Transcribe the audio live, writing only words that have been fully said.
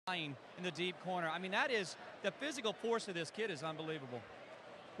in the deep corner. I mean, that is the physical force of this kid is unbelievable.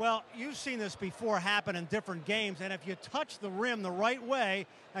 Well, you've seen this before happen in different games, and if you touch the rim the right way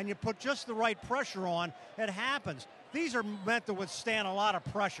and you put just the right pressure on, it happens. These are meant to withstand a lot of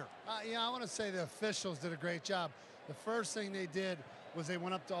pressure. I want to say the officials did a great job. The first thing they did was they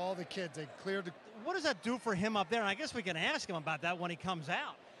went up to all the kids. They cleared the... What does that do for him up there? And I guess we can ask him about that when he comes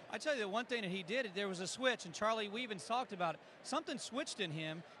out. I tell you, the one thing that he did, there was a switch, and Charlie Weavens talked about it. Something switched in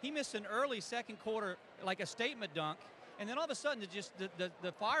him. He missed an early second quarter, like a statement dunk, and then all of a sudden,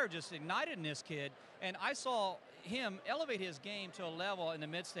 the fire just ignited in this kid. And I saw him elevate his game to a level in the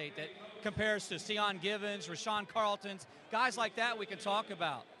mid-state that compares to Sion Givens, Rashawn Carlton's, guys like that we can talk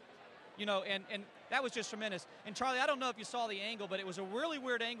about. You know, and that was just tremendous. And Charlie, I don't know if you saw the angle, but it was a really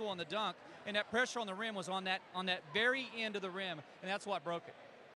weird angle on the dunk, and that pressure on the rim was on that very end of the rim, and that's what broke it.